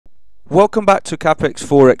Welcome back to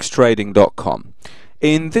CapexForexTrading.com.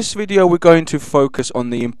 In this video we're going to focus on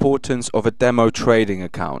the importance of a demo trading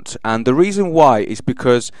account, and the reason why is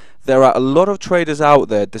because there are a lot of traders out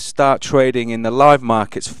there that start trading in the live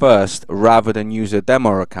markets first rather than use a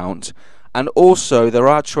demo account, and also there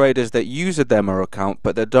are traders that use a demo account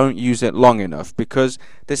but they don't use it long enough because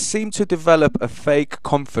they seem to develop a fake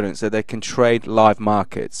confidence that they can trade live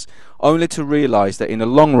markets, only to realize that in the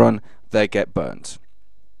long run they get burnt.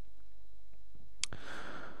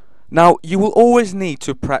 Now, you will always need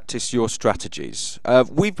to practice your strategies.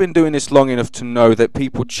 We've been doing this long enough to know that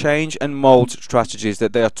people change and mold strategies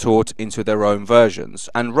that they are taught into their own versions,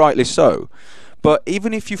 and rightly so. But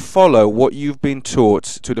even if you follow what you've been taught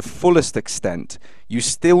to the fullest extent, you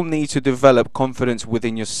still need to develop confidence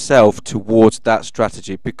within yourself towards that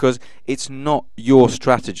strategy, because it's not your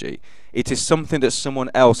strategy. It is something that someone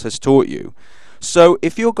else has taught you. So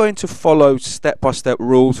if you're going to follow step-by-step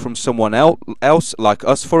rules from someone else, like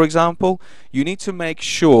us for example, you need to make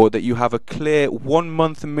sure that you have a clear 1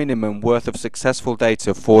 month minimum worth of successful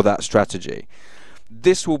data for that strategy.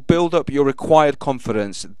 This will build up your required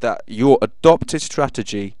confidence that your adopted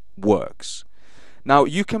strategy works. Now,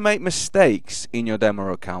 you can make mistakes in your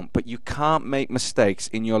demo account, but you can't make mistakes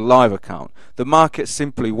in your live account. The market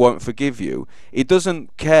simply won't forgive you. It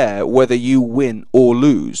doesn't care whether you win or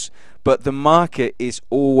lose. But the market is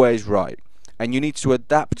always right, and you need to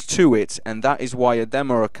adapt to it, and that is why a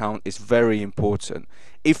demo account is very important.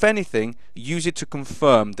 If anything, use it to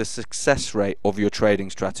confirm the success rate of your trading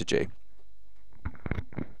strategy.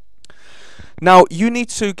 Now, you need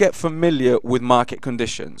to get familiar with market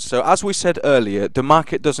conditions. So as we said earlier, the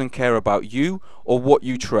market doesn't care about you or what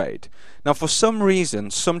you trade. Now, for some reason,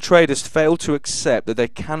 some traders fail to accept that they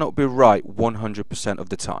cannot be right 100% of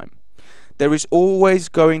the time. There is always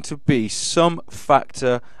going to be some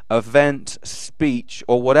factor, event, speech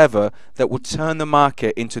or whatever that will turn the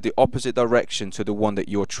market into the opposite direction to the one that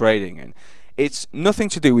you're trading in. It's nothing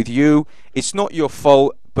to do with you, it's not your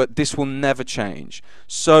fault, but this will never change.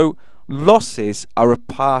 So losses are a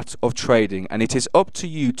part of trading, and it is up to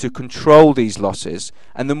you to control these losses,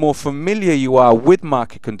 and the more familiar you are with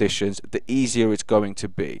market conditions, the easier it's going to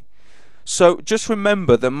be. So just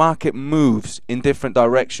remember, the market moves in different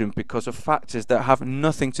directions because of factors that have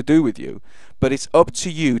nothing to do with you. But it's up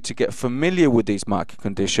to you to get familiar with these market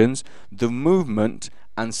conditions, the movement,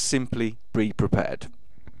 and simply be prepared.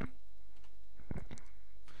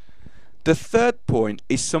 The third point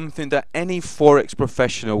is something that any Forex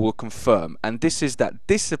professional will confirm, and this is that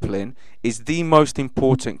discipline is the most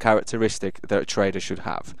important characteristic that a trader should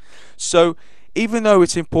have. So even though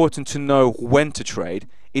it's important to know when to trade,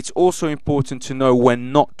 it's also important to know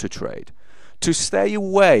when not to trade. To stay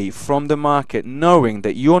away from the market knowing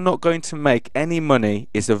that you're not going to make any money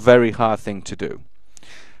is a very hard thing to do.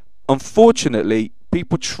 Unfortunately,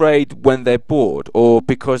 people trade when they're bored or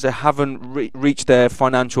because they haven't reached their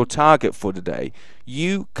financial target for the day.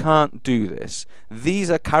 You can't do this. These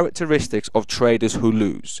are characteristics of traders who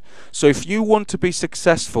lose. So if you want to be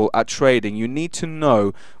successful at trading, you need to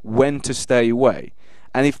know when to stay away.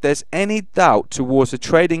 And if there's any doubt towards the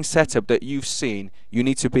trading setup that you've seen, you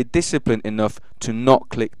need to be disciplined enough to not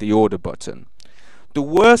click the order button. The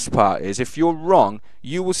worst part is, if you're wrong,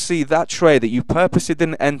 you will see that trade that you purposely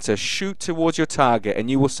didn't enter shoot towards your target,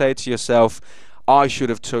 and you will say to yourself, I should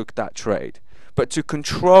have took that trade. But to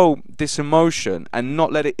control this emotion and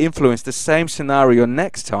not let it influence the same scenario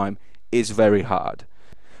next time is very hard.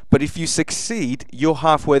 But if you succeed, you're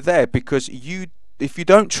halfway there, because if you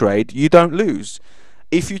don't trade, you don't lose.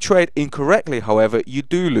 If you trade incorrectly, however, you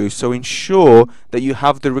do lose. So ensure that you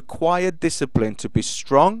have the required discipline to be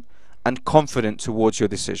strong and confident towards your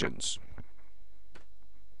decisions.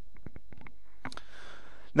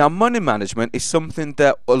 Now, money management is something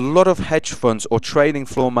that a lot of hedge funds or trading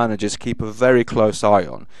floor managers keep a very close eye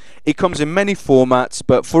on. It comes in many formats,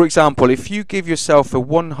 but for example, if you give yourself a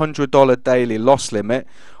 $100 daily loss limit,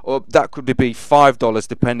 or that could be $5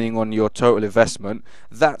 depending on your total investment,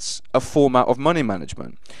 that's a format of money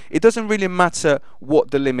management. It doesn't really matter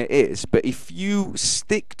what the limit is, but if you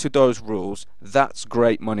stick to those rules, that's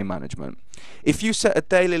great money management. If you set a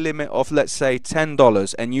daily limit of, let's say,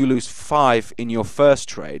 $10 and you lose $5 in your first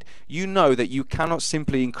trade, you know that you cannot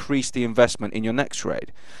simply increase the investment in your next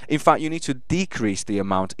trade. In fact, you need to decrease the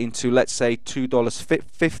amount into, let's say,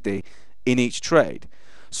 $2.50 in each trade.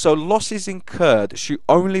 So losses incurred should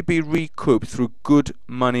only be recouped through good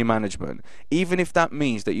money management, even if that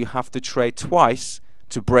means that you have to trade twice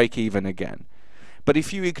to break even again. But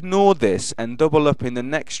if you ignore this and double up in the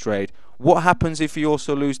next trade, what happens if you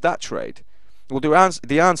also lose that trade? Well,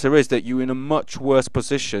 the answer is that you're in a much worse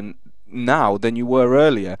position now than you were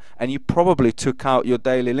earlier, and you probably took out your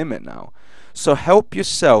daily limit now. So help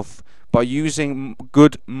yourself by using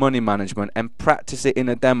good money management and practice it in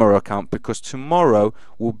a demo account, because tomorrow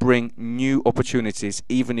will bring new opportunities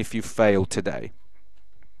even if you fail today.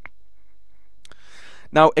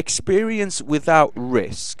 Now, experience without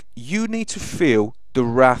risk. You need to feel the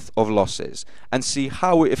wrath of losses and see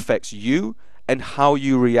how it affects you and how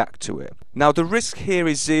you react to it. Now, the risk here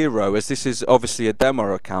is zero, as this is obviously a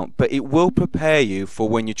demo account, but it will prepare you for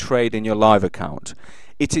when you trade in your live account.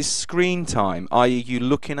 It is screen time, i.e. you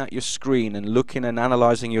looking at your screen and looking and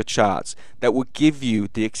analyzing your charts, that will give you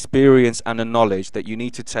the experience and the knowledge that you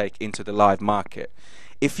need to take into the live market.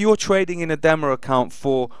 If you're trading in a demo account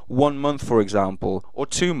for 1 month, for example, or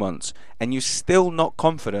 2 months, and you're still not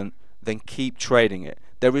confident, then keep trading it.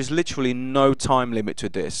 There is literally no time limit to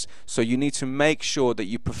this, so you need to make sure that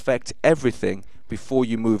you perfect everything before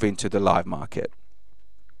you move into the live market.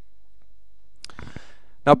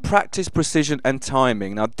 Now, practice precision and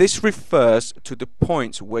timing. Now, this refers to the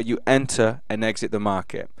points where you enter and exit the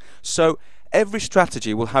market. So every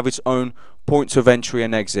strategy will have its own points of entry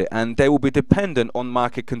and exit, and they will be dependent on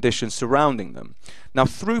market conditions surrounding them. Now,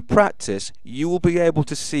 through practice, you will be able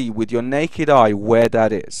to see with your naked eye where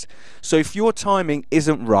that is. So if your timing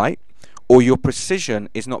isn't right, or your precision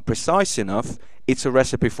is not precise enough, it's a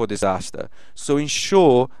recipe for disaster. So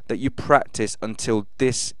ensure that you practice until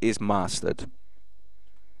this is mastered.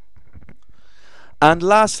 And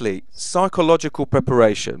lastly, psychological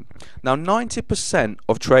preparation. Now, 90%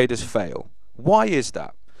 of traders fail. Why is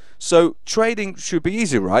that? So trading should be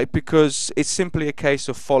easy, right? Because it's simply a case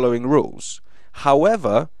of following rules.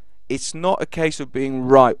 However, it's not a case of being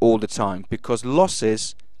right all the time, because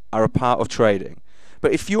losses are a part of trading.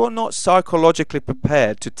 But if you're not psychologically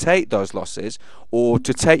prepared to take those losses, or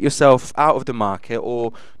to take yourself out of the market,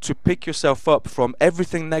 or to pick yourself up from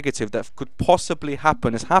everything negative that could possibly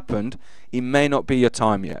happen has happened, it may not be your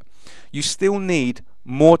time yet. You still need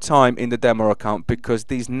more time in the demo account, because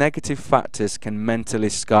these negative factors can mentally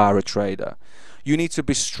scar a trader. You need to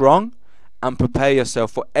be strong and prepare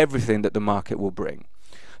yourself for everything that the market will bring.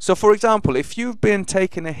 So for example, if you've been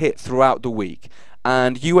taking a hit throughout the week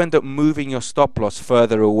and you end up moving your stop loss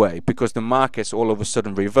further away because the market's all of a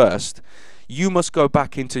sudden reversed, you must go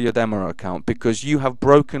back into your demo account, because you have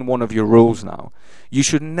broken one of your rules now. You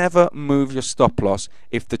should never move your stop loss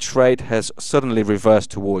if the trade has suddenly reversed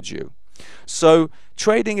towards you. So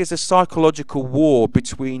trading is a psychological war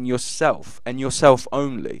between yourself and yourself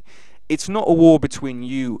only. It's not a war between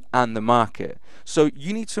you and the market. So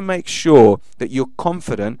you need to make sure that you're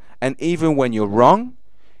confident, and even when you're wrong,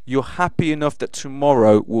 you're happy enough that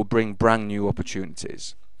tomorrow will bring brand new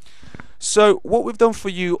opportunities. So what we've done for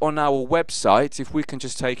you on our website, if we can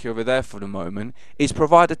just take you over there for the moment, is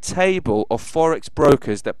provide a table of Forex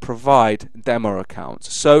brokers that provide demo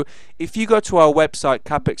accounts. So if you go to our website,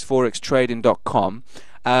 capexforextrading.com,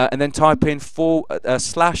 and then type in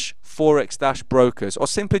 /Forex-brokers, or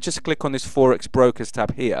simply just click on this Forex brokers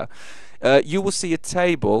tab here, you will see a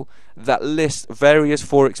table that lists various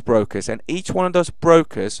Forex brokers, and each one of those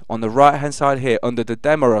brokers on the right hand side here under the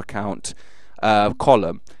demo account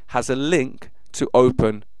column has a link to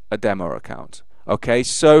open a demo account. Okay,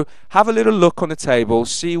 so have a little look on the table,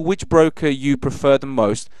 see which broker you prefer the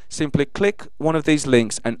most. Simply click one of these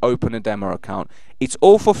links and open a demo account. It's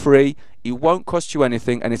all for free, it won't cost you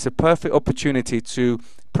anything, and it's a perfect opportunity to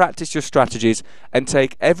practice your strategies and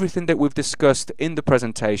take everything that we've discussed in the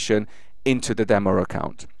presentation into the demo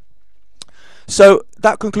account. So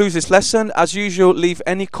that concludes this lesson. As usual, leave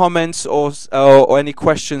any comments or any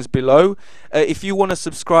questions below. If you want to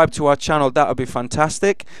subscribe to our channel, that would be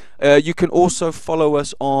fantastic. You can also follow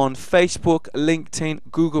us on Facebook, LinkedIn,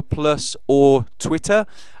 Google+, or Twitter.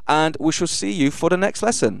 And we shall see you for the next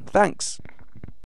lesson. Thanks.